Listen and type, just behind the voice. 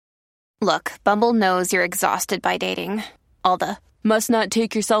Look, Bumble knows you're exhausted by dating. All the, must not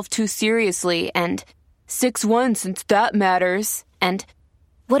take yourself too seriously, and 6'1" since that matters. And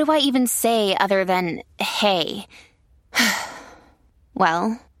what do I even say other than, hey?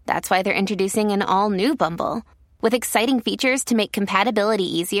 Well, that's why they're introducing an all-new Bumble, with exciting features to make compatibility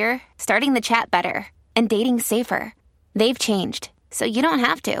easier, starting the chat better, and dating safer. They've changed, so you don't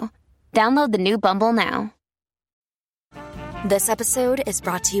have to. Download the new Bumble now. This episode is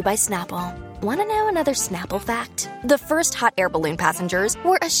brought to you by Snapple. Want to know another Snapple fact? The first hot air balloon passengers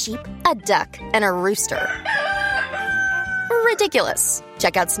were a sheep, a duck, and a rooster. Ridiculous.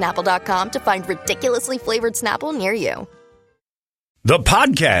 Check out Snapple.com to find ridiculously flavored Snapple near you. The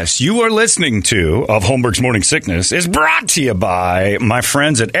podcast you are listening to of Holmberg's Morning Sickness is brought to you by my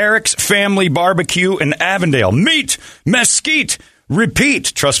friends at Eric's Family Barbecue in Avondale. Meet, mesquite, repeat.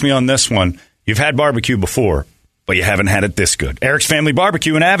 Trust me on this one. You've had barbecue before, but you haven't had it this good. Eric's Family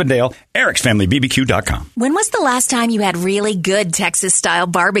Barbecue in Avondale, ericsfamilybbq.com. When was the last time you had really good Texas-style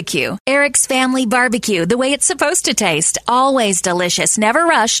barbecue? Eric's Family Barbecue, the way it's supposed to taste. Always delicious, never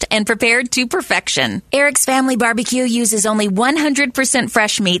rushed, and prepared to perfection. Eric's Family Barbecue uses only 100%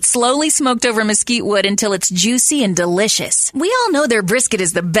 fresh meat, slowly smoked over mesquite wood until it's juicy and delicious. We all know their brisket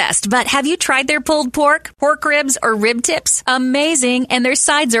is the best, but have you tried their pulled pork, pork ribs, or rib tips? Amazing, and their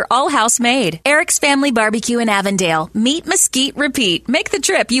sides are all house-made. Eric's Family Barbecue in Avondale. Meet, mesquite, repeat. Make the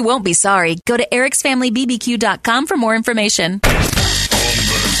trip. You won't be sorry. Go to ericsfamilybbq.com for more information.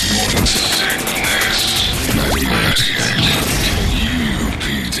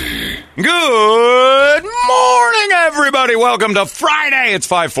 Good morning, everybody. Welcome to Friday. It's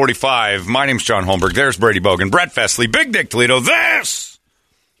 5:45. My name's John Holmberg. There's Brady Bogan, Brett Festley, Big Dick Toledo. This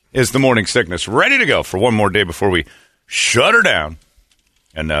is the Morning Sickness. Ready to go for one more day before we shut her down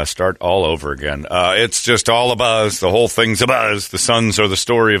and start all over again. It's just all a buzz. The whole thing's a buzz. The Suns are the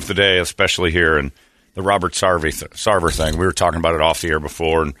story of the day, especially here. And the Robert Sarver thing. We were talking about it off the air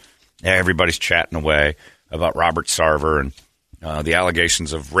before, and everybody's chatting away about Robert Sarver and the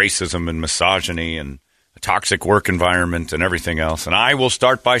allegations of racism and misogyny and a toxic work environment and everything else. And I will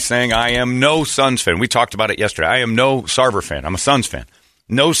start by saying I am no Suns fan. We talked about it yesterday. I am no Sarver fan. I'm a Suns fan.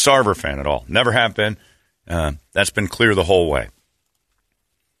 No Sarver fan at all. Never have been. That's been clear the whole way.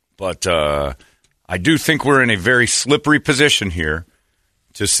 But I do think we're in a very slippery position here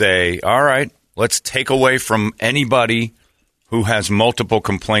to say, all right, let's take away from anybody who has multiple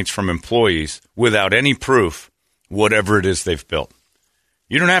complaints from employees without any proof whatever it is they've built.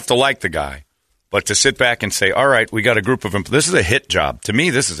 You don't have to like the guy, but to sit back and say, all right, we got a group of employees. This is a hit job. To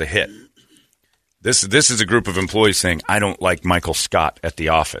me, this is a hit. This is a group of employees saying, I don't like Michael Scott at the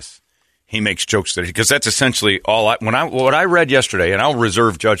office. He makes jokes that because that's essentially all. What I read yesterday, and I'll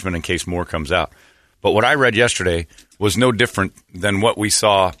reserve judgment in case more comes out. But what I read yesterday was no different than what we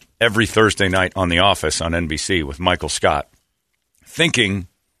saw every Thursday night on The Office on NBC with Michael Scott, thinking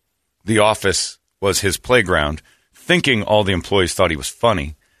The Office was his playground, thinking all the employees thought he was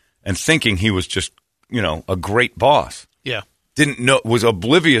funny, and thinking he was just a great boss. Yeah, didn't know, was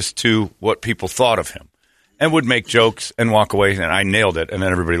oblivious to what people thought of him. And would make jokes and walk away, and I nailed it. And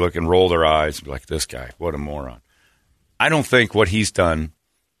then everybody look and roll their eyes, and be like, this guy, what a moron. I don't think what he's done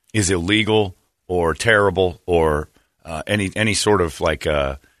is illegal or terrible or any sort of like,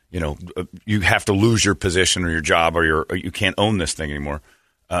 you have to lose your position or your job or you can't own this thing anymore.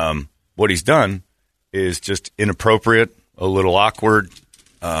 What he's done is just inappropriate, a little awkward,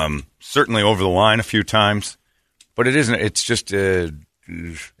 certainly over the line a few times. But it isn't. It's just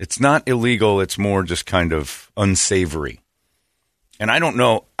it's not illegal. It's more just kind of unsavory. And I don't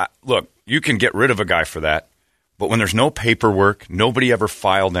know. Look, you can get rid of a guy for that. But when there's no paperwork, nobody ever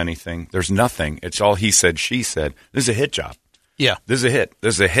filed anything, there's nothing. It's all he said, she said. This is a hit job. Yeah. This is a hit.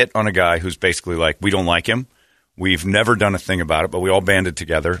 This is a hit on a guy who's basically like, we don't like him. We've never done a thing about it, but we all banded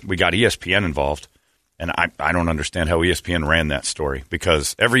together. We got ESPN involved. And I don't understand how ESPN ran that story,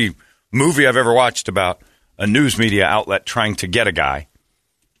 because every movie I've ever watched about a news media outlet trying to get a guy,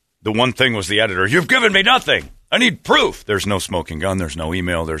 the one thing was the editor, you've given me nothing. I need proof. There's no smoking gun. There's no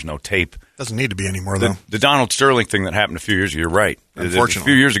email. There's no tape. Doesn't need to be anymore, though. The Donald Sterling thing that happened a few years ago, you're right.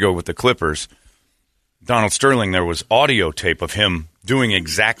 Unfortunately. A few years ago with the Clippers, Donald Sterling, there was audio tape of him doing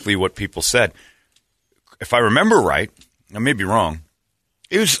exactly what people said. If I remember right, I may be wrong,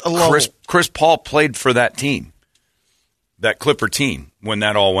 it was a little... Chris Paul played for that team, that Clipper team, when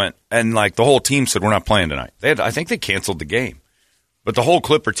that all went. And like the whole team said, we're not playing tonight. I think they canceled the game. But the whole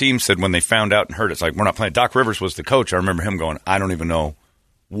Clipper team said when they found out and heard it's like, we're not playing. Doc Rivers was the coach. I remember him going, I don't even know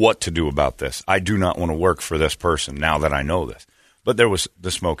what to do about this. I do not want to work for this person now that I know this. But there was the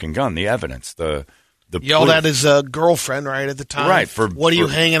smoking gun, the evidence, the Yelled at his girlfriend right at the time. Right. What are you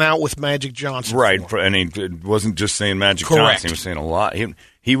hanging out with Magic Johnson Right. for? And he wasn't just saying Magic Correct. Johnson. He was saying a lot.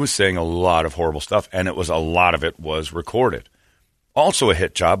 He was saying a lot of horrible stuff, and a lot of it was recorded. Also a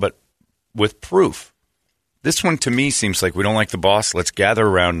hit job, but with proof. This one, to me, seems like we don't like the boss. Let's gather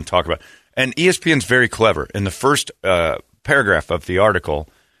around and talk about it. And ESPN's very clever. In the first paragraph of the article,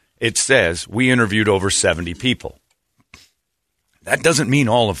 it says, we interviewed over 70 people. That doesn't mean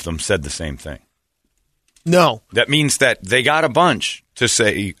all of them said the same thing. No. That means that they got a bunch to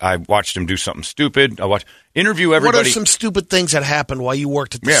say, I watched him do something stupid. Interview everybody. What are some stupid things that happened while you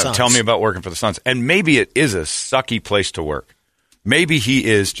worked at the Suns? Tell me about working for the Suns. And maybe it is a sucky place to work. Maybe he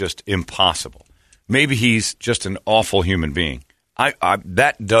is just impossible. Maybe he's just an awful human being.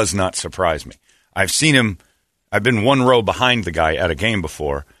 That does not surprise me. I've seen him. I've been one row behind the guy at a game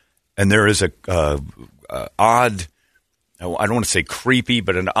before, and there is a odd, I don't want to say creepy,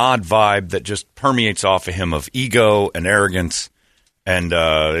 but an odd vibe that just permeates off of him of ego and arrogance. And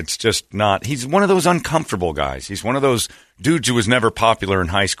it's just not – he's one of those uncomfortable guys. He's one of those dudes who was never popular in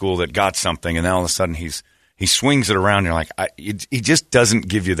high school that got something, and now all of a sudden he swings it around. And you're like, he just doesn't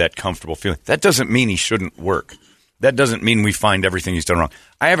give you that comfortable feeling. That doesn't mean he shouldn't work. That doesn't mean we find everything he's done wrong.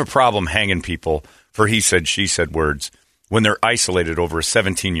 I have a problem hanging people for he said, she said words when they're isolated over a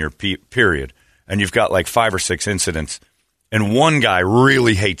 17-year period, and you've got like 5 or 6 incidents, and one guy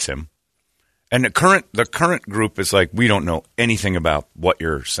really hates him. And the current group is like, we don't know anything about what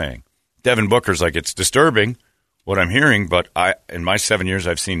you're saying. Devin Booker's like, it's disturbing what I'm hearing, but in my 7 years,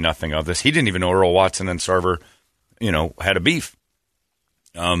 I've seen nothing of this. He didn't even know Earl Watson and Sarver, had a beef.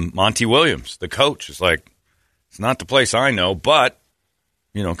 Monty Williams, the coach, is like, it's not the place I know, but,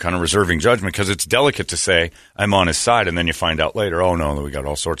 kind of reserving judgment because it's delicate to say I'm on his side, and then you find out later, oh, no, we got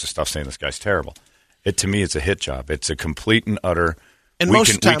all sorts of stuff saying this guy's terrible. To me, it's a hit job. It's a complete and utter. And we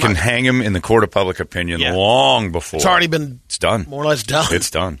can hang him in the court of public opinion long before. It's already been done. More or less done.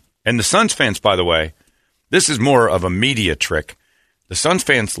 It's done. And the Suns fans, by the way, this is more of a media trick. The Suns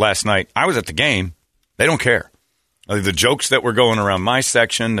fans last night, I was at the game. They don't care. The jokes that were going around my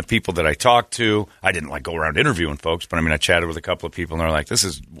section, the people that I talked to, I didn't go around interviewing folks, but I chatted with a couple of people, and they're like, this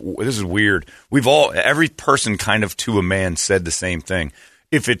is weird. Every person kind of to a man said the same thing.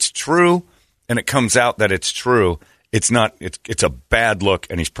 If it's true and it comes out that it's true, it's a bad look,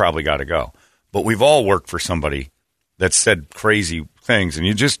 and he's probably got to go. But we've all worked for somebody that said crazy things, and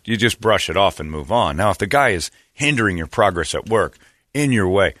you just brush it off and move on. Now, if the guy is hindering your progress at work, in your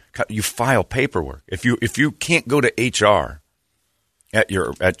way, you file paperwork. If you can't go to HR at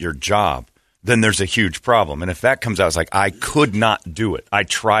your job, then there's a huge problem. And if that comes out, it's like, I could not do it. I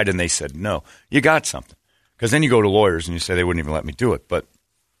tried, and they said no. You got something. Because then you go to lawyers, and you say they wouldn't even let me do it. But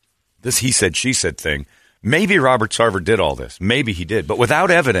this he said, she said thing, maybe Robert Sarver did all this. Maybe he did. But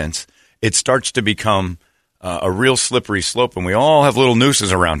without evidence, it starts to become a real slippery slope, and we all have little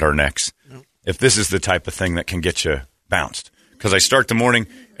nooses around our necks if this is the type of thing that can get you bounced. Because I start the morning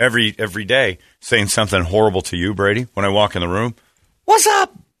every day saying something horrible to you, Brady, when I walk in the room. What's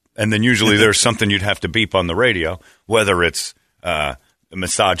up? And then usually there's something you'd have to beep on the radio, whether it's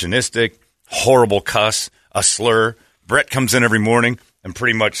misogynistic, horrible cuss, a slur. Brett comes in every morning and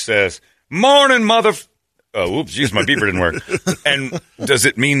pretty much says, morning, mother... oops, geez, my beeper didn't work. And does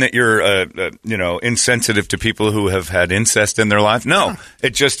it mean that you're, insensitive to people who have had incest in their life? No.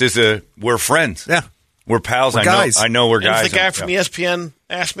 It just is we're friends. Yeah. We're pals. We're guys. I know we're guys. If the guy from ESPN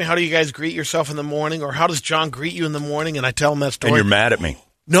asked me, how do you guys greet yourself in the morning? Or how does John greet you in the morning? And I tell him that story. And you're mad at me.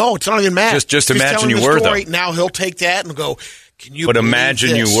 No, it's not even mad. Just imagine you were, though. Now he'll take that and go, can you But imagine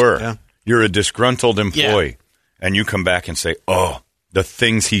this? you were. Yeah. You're a disgruntled employee. And you come back and say, oh, the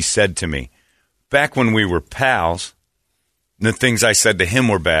things he said to me. Back when we were pals, the things I said to him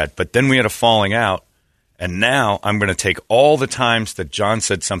were bad. But then we had a falling out. And now I'm going to take all the times that John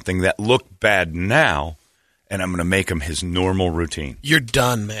said something that looked bad now, and I'm going to make him his normal routine. You're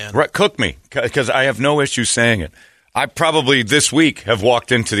done, man. Right, cook me, because I have no issue saying it. I probably this week have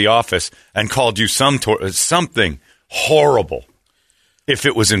walked into the office and called you something horrible. If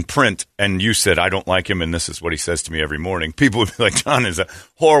it was in print and you said, I don't like him and this is what he says to me every morning, people would be like, John is a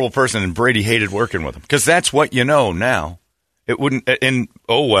horrible person and Brady hated working with him. Because that's what you know now. It wouldn't, and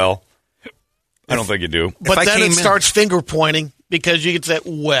oh well. I don't think you do. But then it starts finger pointing because you could say,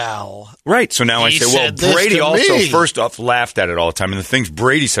 well. Right. So now I say, well, Brady also, first off, laughed at it all the time. And the things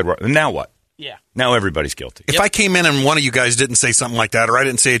Brady said were, now what? Yeah. Now everybody's guilty. If I came in and one of you guys didn't say something like that or I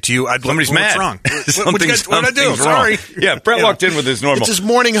didn't say it to you, I'd Somebody's mad. What's wrong? What did I do? Wrong. Sorry. Yeah, Brett walked in with his normal. It's his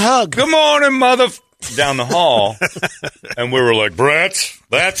morning hug. Good morning, mother. Down the hall. And we were like, Brett,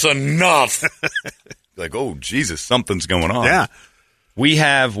 that's enough. Like, oh, Jesus, something's going on. Yeah. We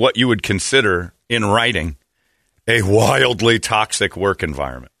have what you would consider in writing a wildly toxic work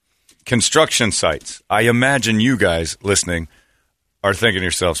environment. Construction sites. I imagine you guys listening are thinking to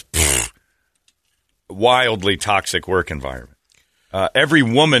yourselves, wildly toxic work environment. Every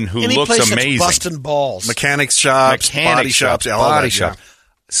woman who Any looks place amazing. That's busting balls. Mechanics shops, body shops, all body that, shops.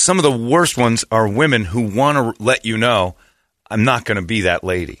 Some of the worst ones are women who want to let you know, I'm not going to be that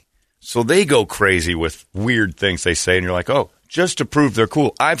lady. So they go crazy with weird things they say, and you're like, oh, just to prove they're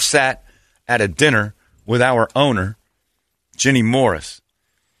cool. I've sat at a dinner with our owner, Ginny Morris,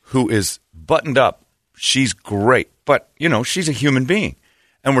 who is buttoned up. She's great, but, she's a human being.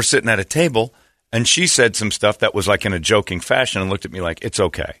 And we're sitting at a table, and she said some stuff that was like in a joking fashion and looked at me like, it's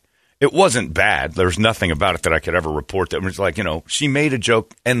okay. It wasn't bad. There's nothing about it that I could ever report that. It was like, she made a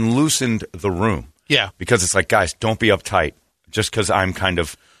joke and loosened the room. Yeah. Because it's like, guys, don't be uptight. Just because I'm kind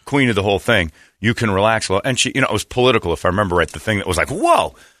of queen of the whole thing, you can relax a little. And she, it was political, if I remember right, the thing that was like,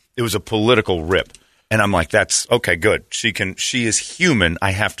 whoa, it was a political rip. And I'm like, that's okay, good. She is human.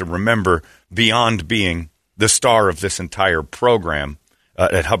 I have to remember, beyond being the star of this entire program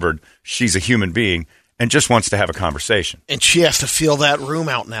at Hubbard, she's a human being and just wants to have a conversation. And she has to feel that room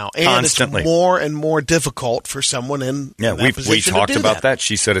out now. And Constantly. It's more and more difficult for someone in that position we talked to do about that.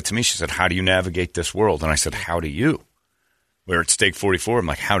 She said it to me. She said, how do you navigate this world? And I said, how do you? We're at Stake 44. I'm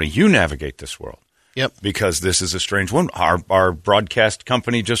like, how do you navigate this world? Yep. Because this is a strange one. Our broadcast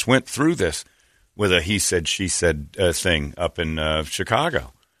company just went through this with a he said, she said thing up in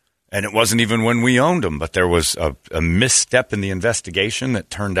Chicago. And it wasn't even when we owned them, but there was a misstep in the investigation that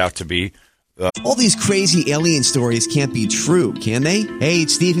turned out to be All these crazy alien stories can't be true, can they? Hey,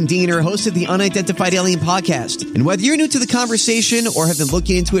 it's Stephen Diener, host of the Unidentified Alien Podcast. And whether you're new to the conversation or have been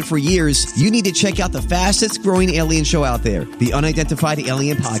looking into it for years, you need to check out the fastest growing alien show out there, the Unidentified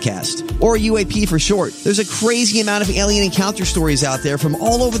Alien Podcast, or UAP for short. There's a crazy amount of alien encounter stories out there from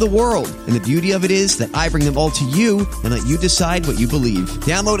all over the world. And the beauty of it is that I bring them all to you and let you decide what you believe.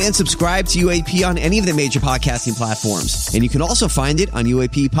 Download and subscribe to UAP on any of the major podcasting platforms. And you can also find it on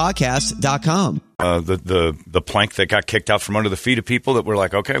UAPpodcast.com. The plank that got kicked out from under the feet of people that were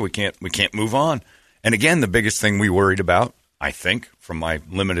like, okay, we can't move on. And again, the biggest thing we worried about, I think, from my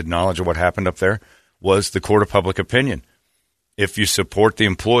limited knowledge of what happened up there, was the court of public opinion. If you support the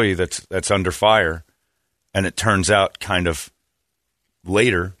employee that's under fire, and it turns out kind of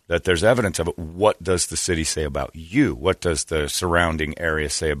later that there's evidence of it, what does the city say about you? What does the surrounding area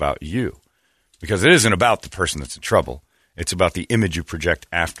say about you? Because it isn't about the person that's in trouble. It's about the image you project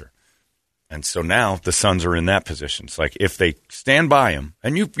after. And so now the Suns are in that position. It's like if they stand by him,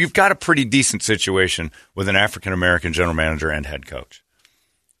 and you've got a pretty decent situation with an African-American general manager and head coach.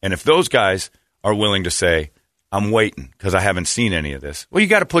 And if those guys are willing to say, I'm waiting because I haven't seen any of this, well, you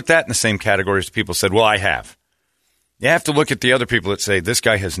got to put that in the same category as people said, well, I have. You have to look at the other people that say this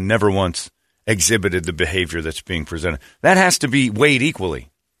guy has never once exhibited the behavior that's being presented. That has to be weighed equally.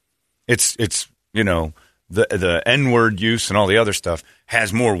 It's the N-word use and all the other stuff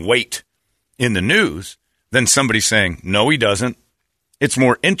has more weight in the news than somebody saying, no, he doesn't. It's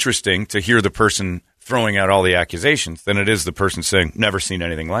more interesting to hear the person throwing out all the accusations than it is the person saying, never seen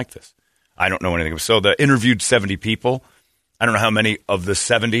anything like this. I don't know anything. So the interviewed 70 people, I don't know how many of the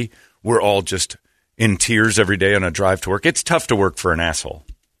 70 were all just in tears every day on a drive to work. It's tough to work for an asshole.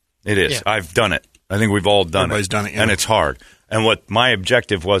 It is. Yeah. I've done it. I think we've all done Everybody's it. done it, yeah. And it's hard. And what my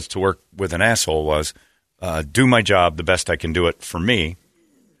objective was to work with an asshole was do my job the best I can do it for me,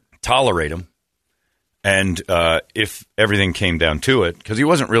 tolerate him. And if everything came down to it, because he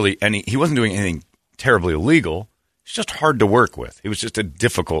wasn't doing anything terribly illegal. He's just hard to work with. He was just a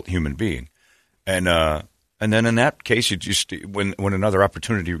difficult human being. And then in that case, you just when another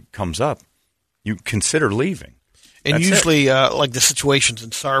opportunity comes up, you consider leaving. And That's usually, like the situations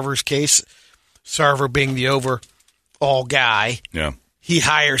in Sarver's case, Sarver being the overall guy, yeah, he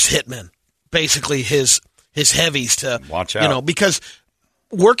hires hitmen, basically his heavies to watch out. Because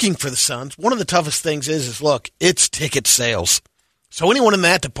working for the Suns, one of the toughest things is look, it's ticket sales. So anyone in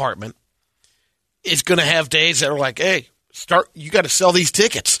that department is going to have days that are like, hey, you got to sell these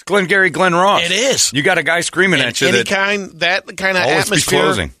tickets. Glenn Ross. It is. You got a guy screaming at you that kind of always atmosphere be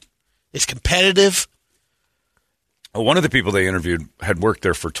closing. Is competitive. One of the people they interviewed had worked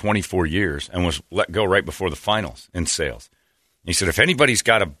there for 24 years and was let go right before the finals in sales. He said, if anybody's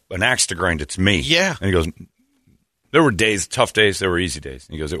got an axe to grind, it's me. Yeah. And he goes, there were days, tough days, there were easy days.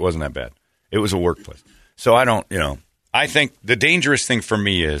 And he goes, it wasn't that bad. It was a workplace. So I think the dangerous thing for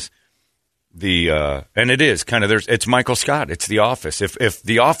me is and it is kind of, it's Michael Scott. It's The Office. If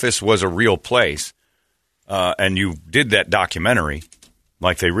The Office was a real place and you did that documentary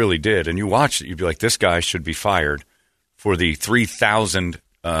like they really did and you watched it, you'd be like, this guy should be fired for the 3,000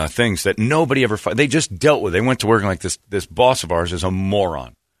 things that nobody ever they just dealt with. They went to work like this boss of ours is a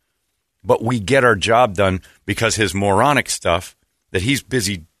moron. But we get our job done because his moronic stuff that he's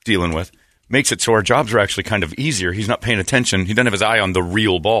busy dealing with makes it so our jobs are actually kind of easier. He's not paying attention. He doesn't have his eye on the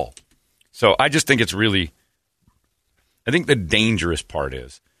real ball. So I just think it's really – I think the dangerous part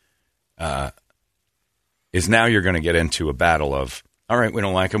is now you're going to get into a battle of, all right, we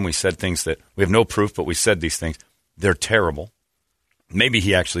don't like him. We said things that – we have no proof, but we said these things. They're terrible. Maybe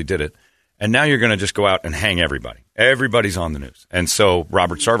he actually did it. And now you're going to just go out and hang everybody. Everybody's on the news. And so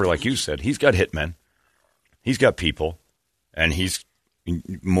Robert Sarver, like you said, he's got hitmen. He's got people. And he's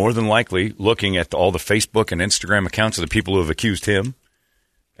more than likely looking at all the Facebook and Instagram accounts of the people who have accused him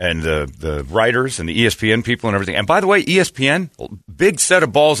and the writers and the ESPN people and everything. And by the way, ESPN, big set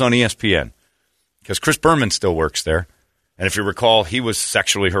of balls on ESPN because Chris Berman still works there. And if you recall, he was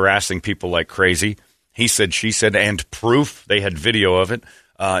sexually harassing people like crazy. He said, she said, and proof. They had video of it.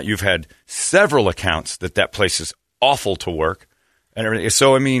 You've had several accounts that place is awful to work and everything.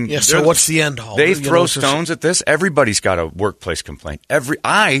 So, I mean, yeah. So what's the end all? They throw stones at this. Everybody's got a workplace complaint.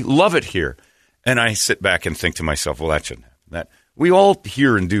 I love it here, and I sit back and think to myself, well, that shouldn't happen. That we all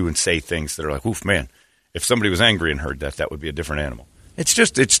hear and do and say things that are like, oof, man. If somebody was angry and heard that would be a different animal. It's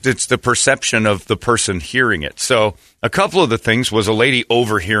just it's the perception of the person hearing it. So a couple of the things was a lady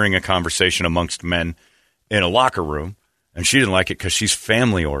overhearing a conversation amongst men in a locker room. And she didn't like it because she's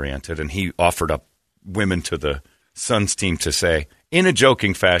family-oriented, and he offered up women to the Suns team to say, in a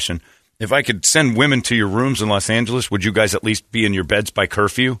joking fashion, if I could send women to your rooms in Los Angeles, would you guys at least be in your beds by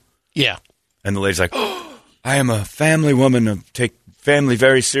curfew? Yeah. And the lady's like, oh, I am a family woman and take family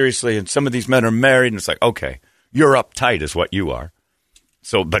very seriously, and some of these men are married. And it's like, okay, you're uptight is what you are.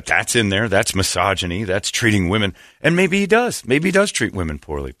 So, but that's in there. That's misogyny. That's treating women. And maybe he does. Maybe he does treat women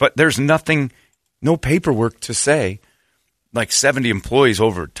poorly. But there's no paperwork to say. Like 70 employees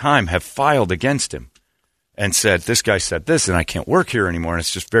over time have filed against him and said, this guy said this, and I can't work here anymore. And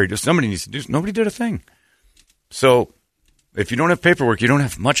it's just somebody needs to do. Nobody did a thing. So if you don't have paperwork, you don't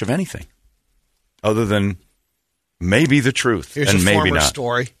have much of anything other than maybe the truth. Here's and a maybe former not.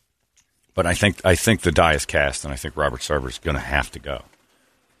 Story. But I think the die is cast, and I think Robert Sarver is going to have to go,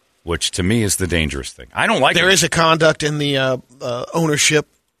 which to me is the dangerous thing. I don't like There is a conduct in the ownership.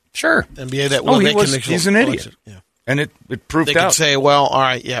 Sure. NBA that will make he's an idiot. Yeah. And it proved out. They could say, well, all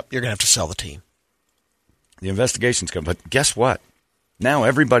right, yep, you're going to have to sell the team. The investigation's coming. But guess what? Now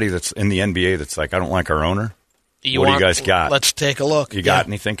everybody that's in the NBA that's like, I don't like our owner, what do you guys got? Let's take a look. You got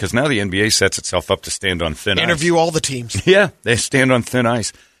anything? Because now the NBA sets itself up to stand on thin ice. Interview all the teams. Yeah, they stand on thin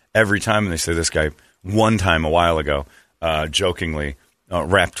ice every time. And they say this guy, one time a while ago, jokingly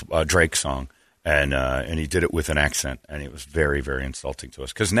rapped a Drake song. And he did it with an accent. And it was very, very insulting to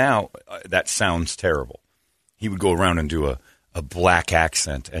us. Because now that sounds terrible. He would go around and do a black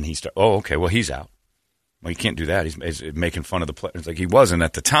accent, and he's out. Well, you can't do that. He's making fun of the players. It's like he wasn't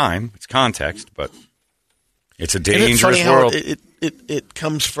at the time. It's context, but it's a dangerous world. It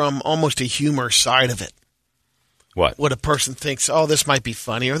comes from almost a humor side of it. What a person thinks, oh, this might be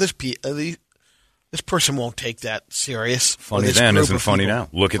funny, or this person won't take that serious. Funny then isn't funny now.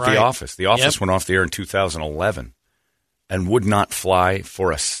 Look at The Office. The Office went off the air in 2011 and would not fly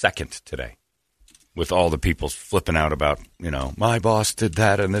for a second today. With all the people flipping out about, my boss did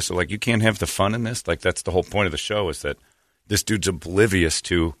that and this. Like, you can't have the fun in this. Like, that's the whole point of the show is that this dude's oblivious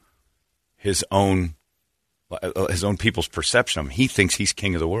to his own people's perception of him. He thinks he's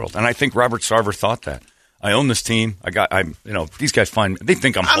king of the world. And I think Robert Sarver thought that. I own this team. These guys find me. They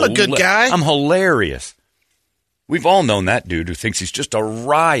think I'm a good guy. I'm hilarious. We've all known that dude who thinks he's just a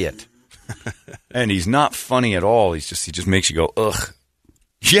riot. And he's not funny at all. He just makes you go, ugh.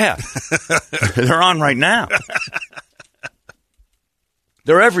 Yeah, they're on right now.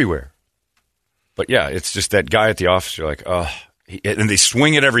 They're everywhere. But yeah, it's just that guy at the office. You're like, oh, and they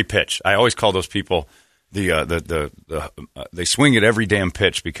swing at every pitch. I always call those people they swing at every damn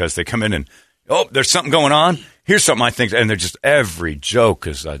pitch because they come in and there's something going on. Here's something I think, and they're just every joke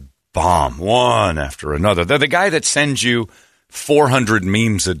is a bomb, one after another. They're the guy that sends you 400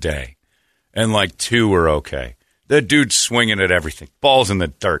 memes a day, and like 2 are okay. The dude's swinging at everything. Balls in the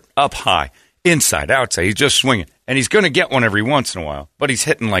dirt, up high, inside, outside. He's just swinging. And he's going to get one every once in a while, but he's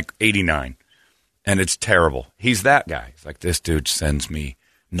hitting like 89. And it's terrible. He's that guy. He's like, this dude sends me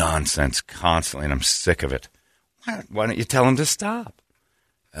nonsense constantly, and I'm sick of it. Why don't you tell him to stop?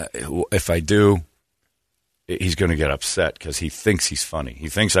 If I do, he's going to get upset because he thinks he's funny. He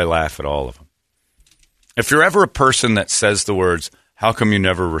thinks I laugh at all of them. If you're ever a person that says the words, how come you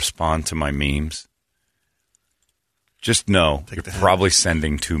never respond to my memes? Just know you're probably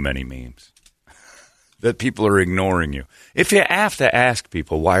sending too many memes. that people are ignoring you. If you have to ask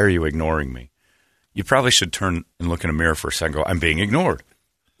people, why are you ignoring me? You probably should turn and look in a mirror for a second and go, I'm being ignored.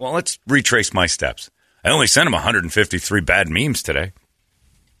 Well, let's retrace my steps. I only sent him 153 bad memes today.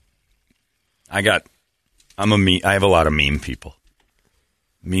 I have a lot of meme people.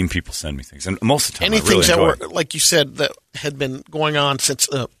 Meme people send me things. And most of the time, Any I really things that enjoy were, like you said, that had been going on since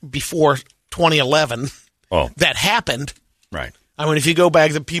before 2011 that happened. Right. I mean, if you go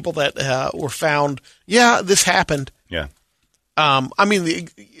back, the people that were found, this happened. Yeah. Broom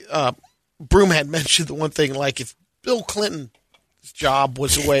had mentioned the one thing, like if Bill Clinton's job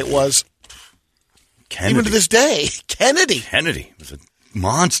was the way it was, Kennedy. even to this day, Kennedy was a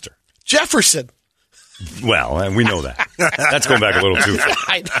monster. Jefferson. Well, and we know that. That's going back a little too far.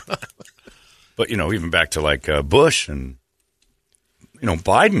 I know. But, even back to like Bush and,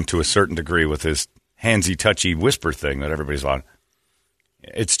 Biden to a certain degree with his handsy, touchy whisper thing that everybody's on.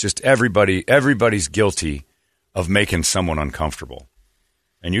 It's just everybody's guilty of making someone uncomfortable.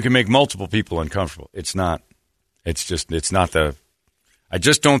 And you can make multiple people uncomfortable. I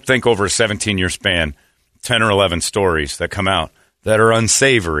just don't think over a 17-year span, 10 or 11 stories that come out that are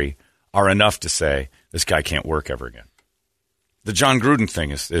unsavory are enough to say, this guy can't work ever again. The John Gruden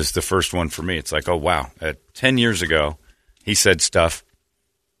thing is the first one for me. It's like, oh, wow. 10 years ago, he said stuff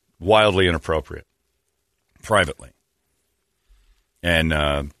wildly inappropriate, privately.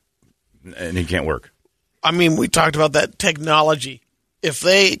 And he can't work. I mean, we talked about that technology. If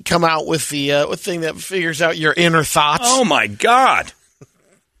they come out with the thing that figures out your inner thoughts. Oh, my God.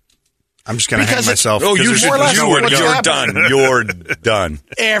 I'm just going to hang myself. Oh, you're happening. done. You're done.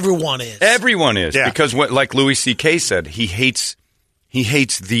 Everyone is. Everyone is. Yeah. Because like Louis C.K. said, he hates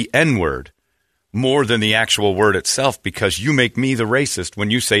the N-word more than the actual word itself because you make me the racist. When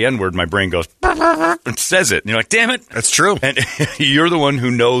you say N-word, my brain goes and says it. And you're like, damn it. That's true. And you're the one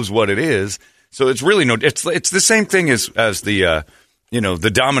who knows what it is. So it's really it's the same thing as the,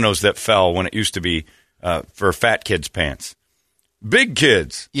 the dominoes that fell when it used to be for fat kids' pants. Big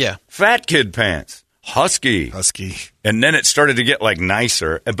kids. Yeah. Fat kid pants. Husky. And then it started to get like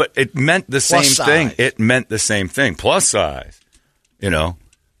nicer. But it meant the same thing. It meant the same thing. Plus size.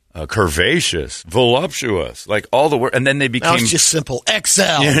 Curvaceous. Voluptuous. Like all the word. And then they became. Now it's just simple. XL.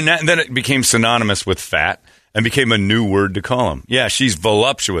 Yeah, and then it became synonymous with fat and became a new word to call them. Yeah, she's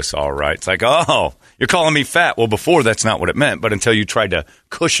voluptuous, all right. It's like, oh, you're calling me fat. Well, before that's not what it meant. But until you tried to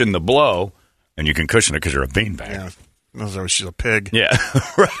cushion the blow, and you can cushion it because you're a beanbag. Yeah. She's a pig. Yeah,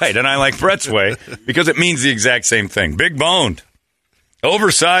 right. And I like Brett's way because it means the exact same thing. Big boned,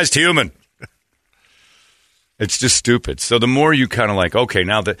 oversized human. It's just stupid. So the more you kind of like, okay,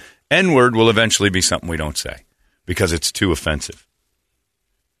 now the N-word will eventually be something we don't say because it's too offensive.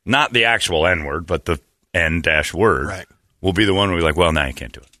 Not the actual N-word, but the N-word will be the one where we're like, well, now you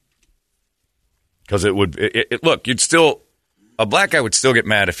can't do it. Because it would, look, a black guy would still get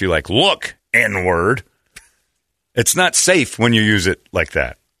mad if you like, look, N-word. It's not safe when you use it like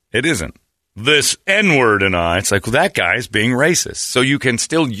that. It isn't. This N-word it's like, well, that guy's being racist. So you can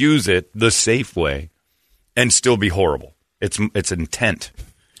still use it the safe way and still be horrible. It's intent.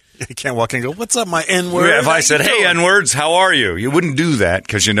 You can't walk in and go, what's up, my N-word? Yeah, if I said, hey, N-words, how are you? You wouldn't do that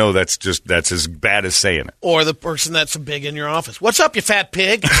because that's as bad as saying it. Or the person that's big in your office. What's up, you fat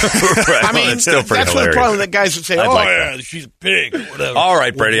pig? Right. I mean, it's still pretty that's hilarious. the problem that guys would say, she's a pig, or whatever. All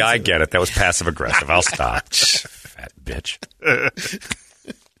right, Brady, I get it. That was passive-aggressive. I'll stop. Fat bitch.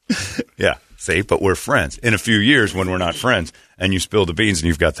 Yeah, see, but we're friends. In a few years, when we're not friends, and you spill the beans and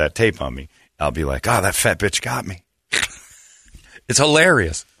you've got that tape on me, I'll be like, that fat bitch got me. It's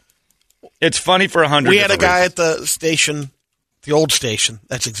hilarious. It's funny for 100 We had a guy reasons. at the station, the old station.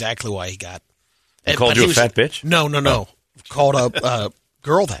 That's exactly why he got. He called you a fat bitch? No. Oh. Called a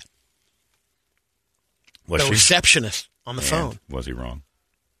girl that. Was the she? Receptionist on the phone. Was he wrong?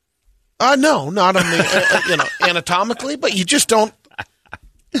 No, not on the anatomically, but you just don't.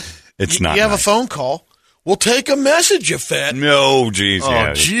 It's not. You have nice. a phone call. We'll take a message, you fat. No, geez.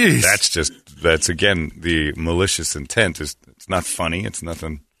 Jeez. That's again the malicious intent. It's not funny. It's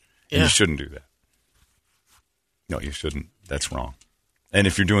nothing. And you shouldn't do that. No, you shouldn't. That's wrong. And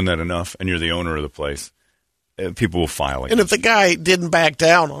if you're doing that enough, and you're the owner of the place, people will file it. And if the guy didn't back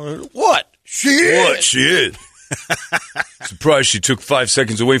down on it, what? She is. Surprised she took 5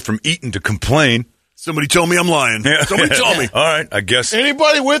 seconds away from eating to complain. Somebody told me I'm lying. Yeah. Somebody told me. All right, I guess.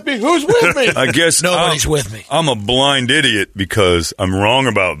 Anybody with me? Who's with me? I guess nobody's with me. I'm a blind idiot because I'm wrong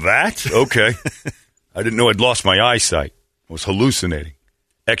about that. Okay. I didn't know I'd lost my eyesight. I was hallucinating.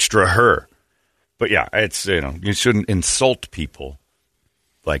 Extra her. But yeah, it's, you shouldn't insult people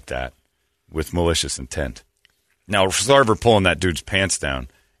like that with malicious intent. Now, Sarver pulling that dude's pants down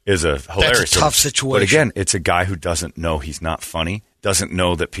is a hilarious. That's a tough situation. But again, it's a guy who doesn't know he's not funny, doesn't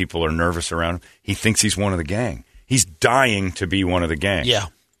know that people are nervous around him. He thinks he's one of the gang. He's dying to be one of the gang. Yeah.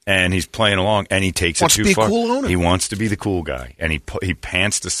 And he's playing along, and he takes Wants it to too be a far. cool owner. He wants to be the cool guy, and he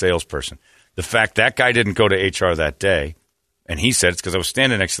pants the salesperson. The fact that guy didn't go to HR that day, and he said it's because I was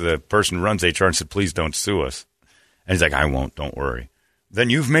standing next to the person who runs HR and said, please don't sue us. And he's like, I won't, don't worry. Then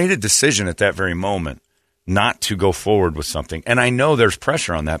you've made a decision at that very moment not to go forward with something. And I know there's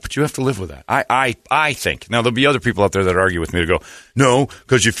pressure on that, but you have to live with that. I think. Now, there'll be other people out there that argue with me to go, no,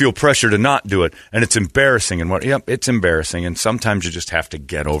 because you feel pressure to not do it, and it's embarrassing. And yep, it's embarrassing, and sometimes you just have to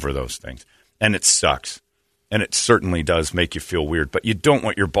get over those things. And it sucks. And it certainly does make you feel weird. But you don't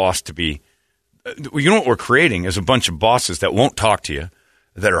want your boss to be – you know what we're creating is a bunch of bosses that won't talk to you,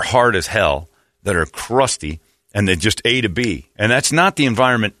 that are hard as hell, that are crusty, and they're just A to B. And that's not the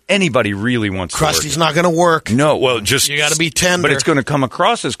environment anybody really wants to work in. Crusty's not going to work. No, well, just you got to be tender. But it's going to come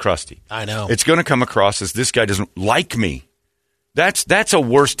across as crusty. I know. It's going to come across as this guy doesn't like me. That's a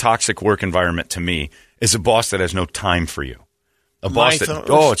worse toxic work environment to me, is a boss that has no time for you. A boss that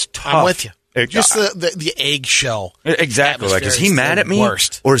it's tough. I'm with you. Just the eggshell. Exactly. Like, is he mad at me?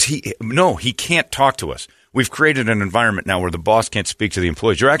 Worst. Or is he? No, he can't talk to us. We've created an environment now where the boss can't speak to the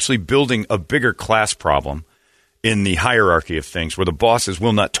employees. You're actually building a bigger class problem in the hierarchy of things, where the bosses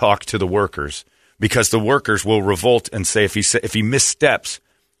will not talk to the workers because the workers will revolt and say if he missteps,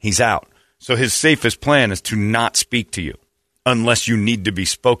 he's out. So his safest plan is to not speak to you unless you need to be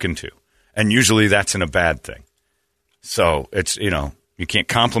spoken to. And usually that's in a bad thing. So it's, you can't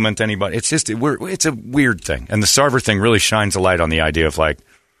compliment anybody. It's just, it's a weird thing. And the Sarver thing really shines a light on the idea of like,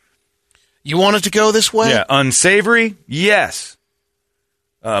 you want it to go this way? Yeah. Unsavory? Yes.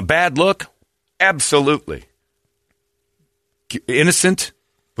 Bad look? Absolutely. Innocent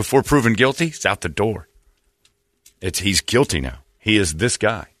before proven guilty? It's out the door. He's guilty now. He is this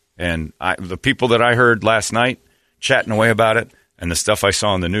guy. And the people that I heard last night chatting away about it, and the stuff I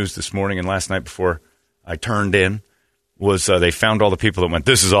saw on the news this morning and last night before I turned in, was they found all the people that went,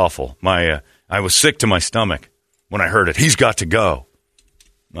 this is awful. I was sick to my stomach when I heard it. He's got to go.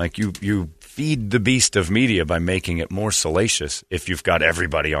 Like, you feed the beast of media by making it more salacious if you've got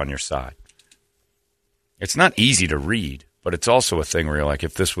everybody on your side. It's not easy to read, but it's also a thing where you're like,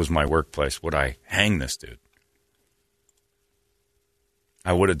 if this was my workplace, would I hang this dude?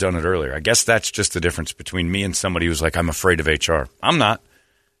 I would have done it earlier. I guess that's just the difference between me and somebody who's like, I'm afraid of HR. I'm not.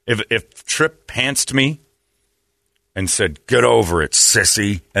 If Tripp pantsed me and said, get over it,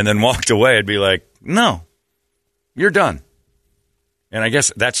 sissy, and then walked away, I'd be like, no, you're done. And I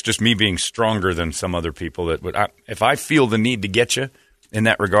guess that's just me being stronger than some other people that would. If I feel the need to get you in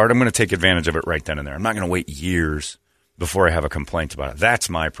that regard, I'm going to take advantage of it right then and there. I'm not going to wait years before I have a complaint about it. That's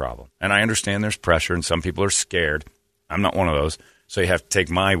my problem. And I understand there's pressure and some people are scared. I'm not one of those. So you have to take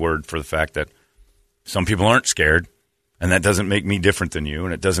my word for the fact that some people aren't scared, and that doesn't make me different than you,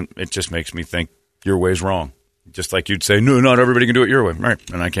 and it just makes me think your way's wrong. Just like you'd say, no, not everybody can do it your way. Right,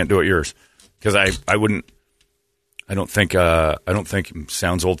 and I can't do it yours. Because I don't think it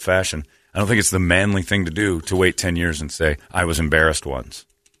sounds old-fashioned. I don't think it's the manly thing to do to wait 10 years and say, I was embarrassed once.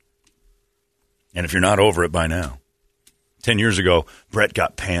 And if you're not over it by now. 10 years ago, Brett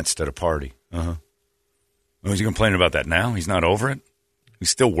got pantsed at a party. Was he complaining about that now? He's not over it? He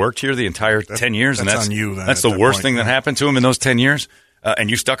still worked here the entire 10 years? That's and that's on you then. That's the worst thing that happened to him in those 10 years? And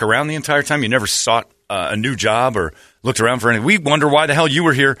you stuck around the entire time? You never sought a new job or looked around for anything? We wonder why the hell you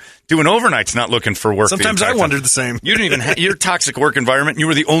were here doing overnights, not looking for work. Sometimes I wondered the same. You didn't even have your toxic work environment. You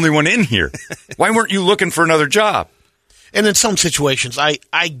were the only one in here. Why weren't you looking for another job? And in some situations,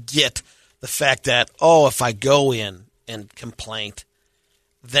 I get the fact that, if I go in and complaint,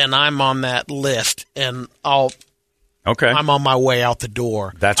 then I'm on that list and I'm on my way out the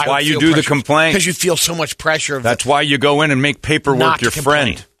door. That's why you do the complaint. Because you feel so much pressure. That's why you go in and make paperwork your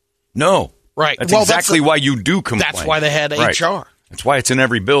friend. No. Right. That's exactly why you do complain. That's why they had HR. That's why it's in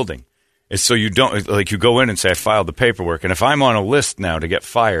every building. It's so you don't, like, you go in and say, I filed the paperwork. And if I'm on a list now to get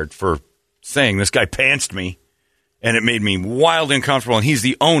fired for saying this guy pantsed me and it made me wildly uncomfortable and he's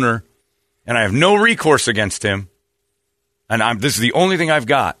the owner and I have no recourse against him and this is the only thing I've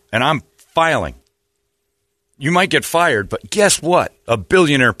got and I'm filing. You might get fired, but guess what? A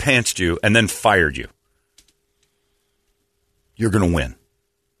billionaire pantsed you and then fired you. You're going to win.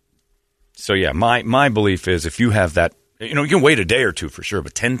 So, yeah, my belief is if you have that, you can wait a day or two for sure,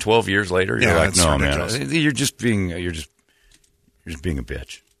 but 10, 12 years later, you're like, no, ridiculous. Man, you're just being a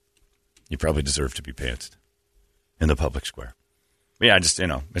bitch. You probably deserve to be pantsed in the public square. But yeah,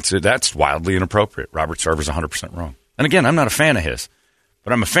 that's wildly inappropriate. Robert Sarver's 100% wrong. And again, I'm not a fan of his,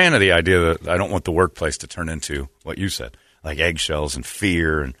 but I'm a fan of the idea that I don't want the workplace to turn into what you said. like eggshells and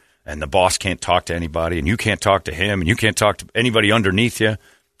fear, and the boss can't talk to anybody, and you can't talk to him, and you can't talk to anybody underneath you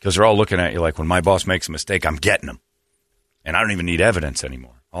because they're all looking at you like, when my boss makes a mistake, I'm getting him. And I don't even need evidence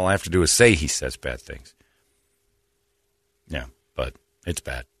anymore. All I have to do is say he says bad things. Yeah, but it's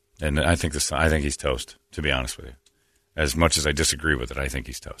bad. And I think he's toast, to be honest with you. As much as I disagree with it, I think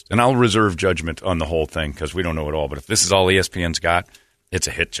he's toast. And I'll reserve judgment on the whole thing because we don't know it all. But if this is all ESPN's got, it's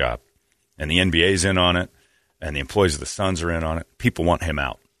a hit job. And the NBA's in on it, and the employees of the Suns are in on it. People want him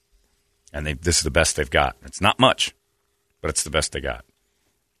out. And this is the best they've got. It's not much, but it's the best they got.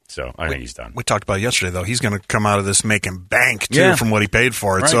 So I think he's done. We talked about it yesterday, though. He's going to come out of this making bank, too, from what he paid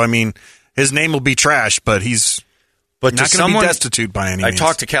for it. Right. So, I mean, his name will be trashed, but he's not going to be destitute by any means. I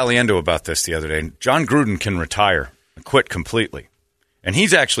talked to Caliendo about this the other day. John Gruden can retire. Quit completely. And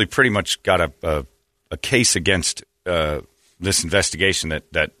he's actually pretty much got a case against this investigation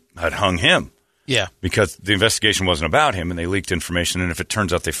that had hung him. Yeah. Because the investigation wasn't about him, and they leaked information, and if it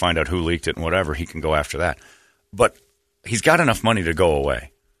turns out they find out who leaked it and whatever, he can go after that. But he's got enough money to go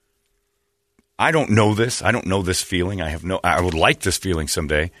away. I don't know this. I don't know this feeling. I would like this feeling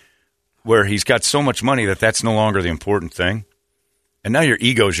someday where he's got so much money that that's no longer the important thing. And now your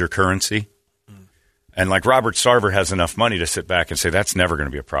ego's your currency. And like Robert Sarver has enough money to sit back and say, that's never going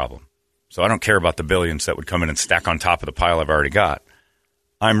to be a problem. So I don't care about the billions that would come in and stack on top of the pile I've already got.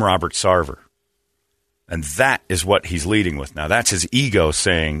 I'm Robert Sarver. And that is what he's leading with now. That's his ego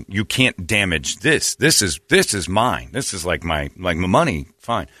saying, you can't damage this. This is mine. This is like my money.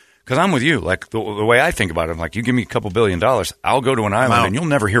 Fine. Because I'm with you. Like the way I think about it, I'm like, you give me a couple $1 billion, I'll go to an island and you'll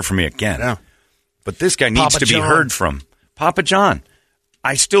never hear from me again. Yeah. But this guy needs to be heard from. Papa John.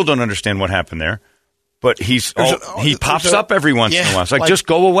 I still don't understand what happened there. But he pops up every once in a while. It's like, just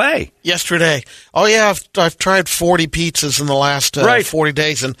go away. Yesterday. Oh, yeah, I've tried 40 pizzas in the last 40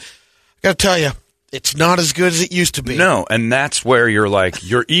 days, and I got to tell you, it's not as good as it used to be. No, and that's where you're like,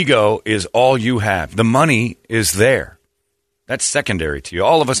 your ego is all you have. The money is there. That's secondary to you.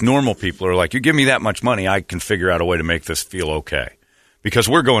 All of us normal people are like, you give me that much money, I can figure out a way to make this feel okay. Because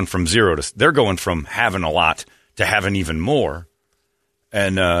we're going from zero to – they're going from having a lot to having even more.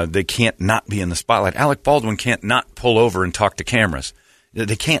 And they can't not be in the spotlight. Alec Baldwin can't not pull over and talk to cameras.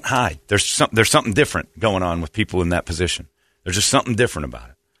 They can't hide. There's something different going on with people in that position. There's just something different about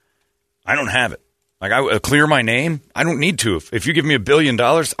it. I don't have it. Like, I clear my name. I don't need to. If you give me $1 billion,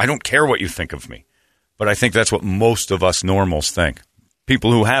 I don't care what you think of me. But I think that's what most of us normals think.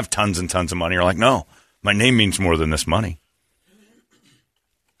 People who have tons and tons of money are like, no, my name means more than this money.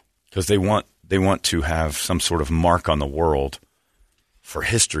 Because they want to have some sort of mark on the world for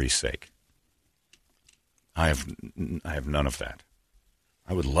history's sake. I have none of that.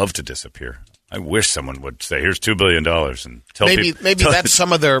 I would love to disappear. I wish someone would say, here's $2 billion and tell people. Maybe that's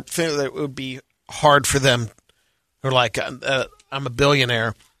some of their thing that would be hard for them. They're like, I'm a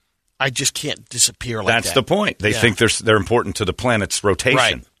billionaire. I just can't disappear like that. That's the point. They think they're important to the planet's rotation.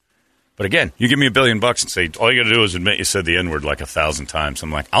 Right. But again, you give me $1 billion and say, all you got to do is admit you said the N-word like 1,000 times.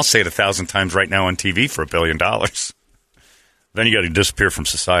 I'm like, I'll say it 1,000 times right now on TV for $1 billion. Then you got to disappear from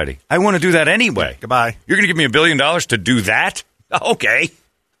society. I want to do that anyway. Goodbye. You're going to give me $1 billion to do that? Okay.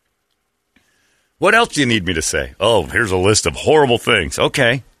 What else do you need me to say? Oh, here's a list of horrible things.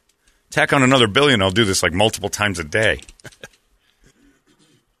 Okay. Tack on another $1 billion. I'll do this like multiple times a day.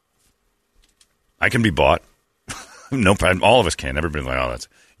 I can be bought. No problem. All of us can. Everybody's like, that's.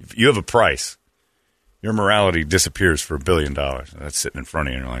 If you have a price, your morality disappears for $1 billion. That's sitting in front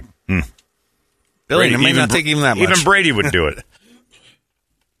of you, and you're like, Billion, it may not take even that much. Even Brady would do it.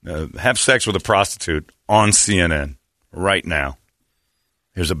 Have sex with a prostitute on CNN right now.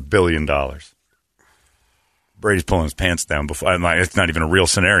 Here's $1 billion. Brady's pulling his pants down before. It's not even a real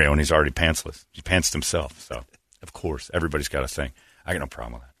scenario, and he's already pantsless. He pantsed himself. So, of course, everybody's got a thing. I got no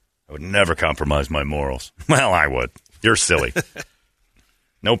problem with that. I would never compromise my morals. Well, I would. You're silly.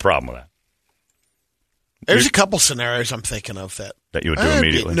 No problem with that. There's a couple scenarios I'm thinking of that you would do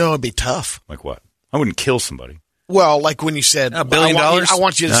immediately. It'd be tough. Like what? I wouldn't kill somebody. Well, like when you said $1 billion, I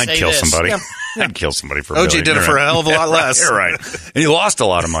want you to say I'd kill this. somebody. Yeah. I'd kill somebody for $1 billion. OJ did it for a hell of a lot less. You're right. And he lost a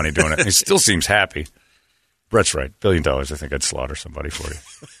lot of money doing it. He still seems happy. Brett's right. $1 billion, I think I'd slaughter somebody for you.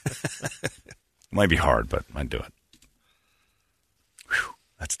 It might be hard, but I'd do it. Whew,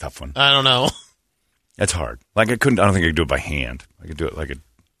 that's a tough one. I don't know. That's hard. Like I don't think I could do it by hand. I could do it like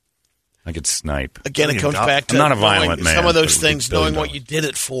I could snipe. Again, it comes back to I'm not a violent man. Some of those things, knowing what you did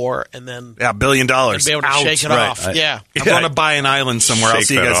it for, and then $1 billion. Be able to shake it off. I'm going to buy an island somewhere. I'll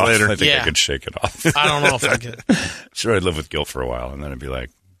see you guys later. I think I could shake it off. I don't know if I could. Sure, I'd live with guilt for a while, and then I'd be like,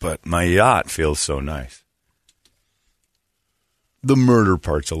 but my yacht feels so nice. The murder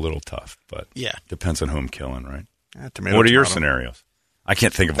part's a little tough, but depends on who I'm killing, right? What are your scenarios? I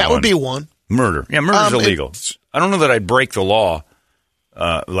can't think of one. That would be one. Murder. Yeah, murder's illegal. I don't know that I'd break the law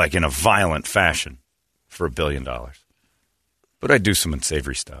like in a violent fashion for $1 billion. But I'd do some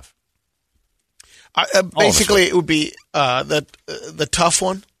unsavory stuff. Basically, it would be the tough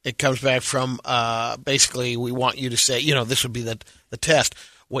one. It comes back from basically we want you to say, this would be the test.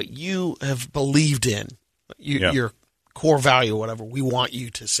 What you have believed in, your core value or whatever, we want you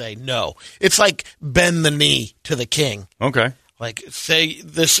to say no. It's like bend the knee to the king. Okay. Like say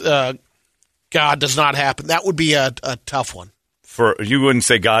this God does not happen. That would be a tough one. You wouldn't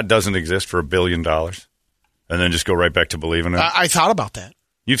say God doesn't exist for $1 billion and then just go right back to believing it? I thought about that.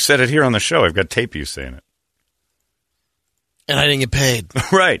 You've said it here on the show. I've got tape of you saying it. And I didn't get paid.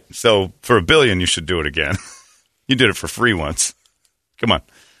 Right. So for $1 billion, you should do it again. You did it for free once. Come on.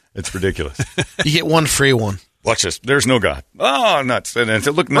 It's ridiculous. You get one free one. Watch this. There's no God. Oh, nuts. And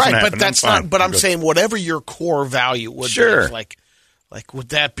look, nothing happened. But that's not. But I'm saying whatever your core value would be, like would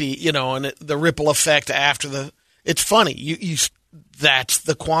that be? And the ripple effect after the. It's funny. You that's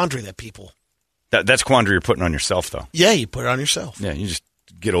the quandary that people. That's quandary you're putting on yourself, though. Yeah, you put it on yourself. Yeah, you just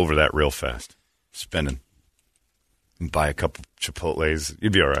get over that real fast. Spending and buy a couple Chipotles.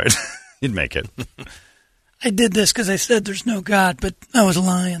 You'd be all right. You'd make it. I did this because I said there's no God, but I was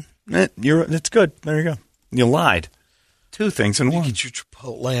lying. That's good. There you go. You lied. Two things in one. You get your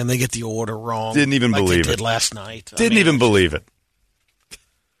Chipotle and they get the order wrong. Didn't even believe they it. Did last night. Didn't even believe it.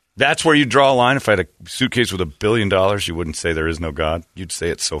 That's where you draw a line. If I had a suitcase with $1 billion, you wouldn't say there is no God. You'd say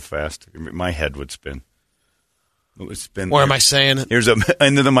it so fast. My head would spin. It would spin. Where am I saying it? Here's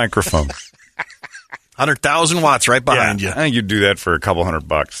into the microphone. 100,000 watts right behind you. I think you'd do that for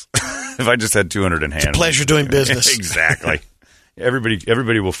 $200 if I just had 200 in hand. It's a pleasure doing business. Exactly.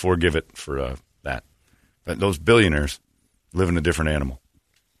 Everybody will forgive it for that. But those billionaires live in a different animal.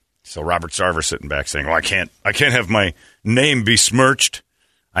 So Robert Sarver sitting back saying, "Well, I can't have my name besmirched.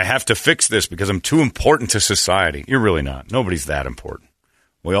 I have to fix this because I'm too important to society." You're really not. Nobody's that important.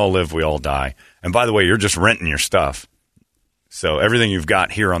 We all live, we all die. And by the way, you're just renting your stuff. So everything you've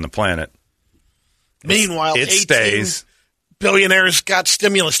got here on the planet. Meanwhile, it stays. Billionaires got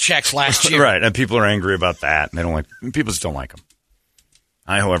stimulus checks last year. Right, and people are angry about that. And people just don't like them.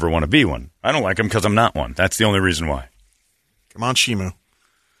 I, however, want to be one. I don't like them because I'm not one. That's the only reason why. Come on, Shimu.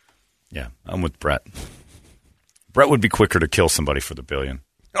 Yeah, I'm with Brett. Brett would be quicker to kill somebody for the $1 billion.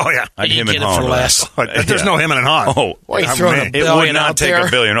 Oh, yeah. I'd him and Han. There's no him and Han. Oh, it would not take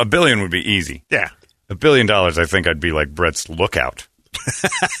 $1 billion. $1 billion would be easy. Yeah. $1 billion, I think I'd be like Brett's lookout.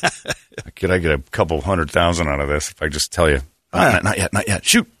 Could I get a couple 100,000 out of this if I just tell you? Not yet.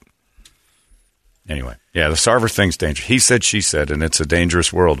 Shoot. Anyway, yeah, the Sarver thing's dangerous. He said, she said, and it's a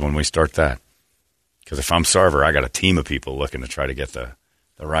dangerous world when we start that. Because if I'm Sarver, I got a team of people looking to try to get the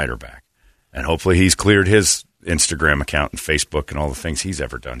rider back. And hopefully he's cleared his Instagram account and Facebook and all the things he's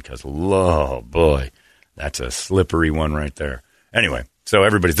ever done. Because, oh, boy, that's a slippery one right there. Anyway, so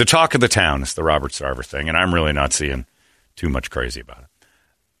everybody's the talk of the town is the Robert Sarver thing. And I'm really not seeing too much crazy about it.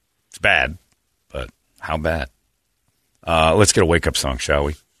 It's bad, but how bad? Let's get a wake-up song, shall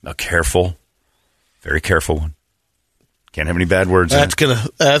we? A careful, very careful one. Can't have any bad words That's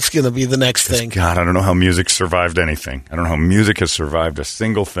gonna be the next thing. God, I don't know how music survived anything. I don't know how music has survived a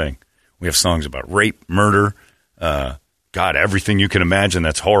single thing. We have songs about rape, murder, God, everything you can imagine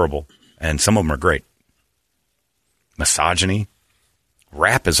that's horrible. And some of them are great. Misogyny.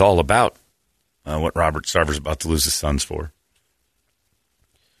 Rap is all about what Robert Sarver's about to lose his sons for.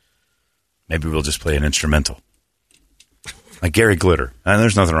 Maybe we'll just play an instrumental. Like Gary Glitter. And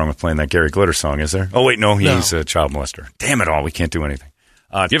there's nothing wrong with playing that Gary Glitter song, is there? Oh, wait, no, he's a child molester. Damn it all, we can't do anything.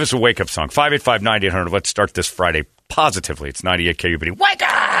 Give us a wake-up song. 585-9800. Let's start this Friday positively. It's 98 KUPD. Wake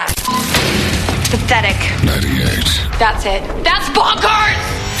up! Pathetic. 98. That's it. That's bonkers!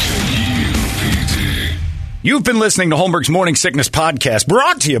 KUPD. You've been listening to Holmberg's Morning Sickness Podcast,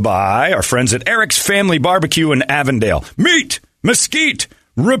 brought to you by our friends at Eric's Family Barbecue in Avondale. Meet, mesquite,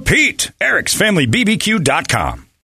 repeat. Eric'sFamilyBBQ.com.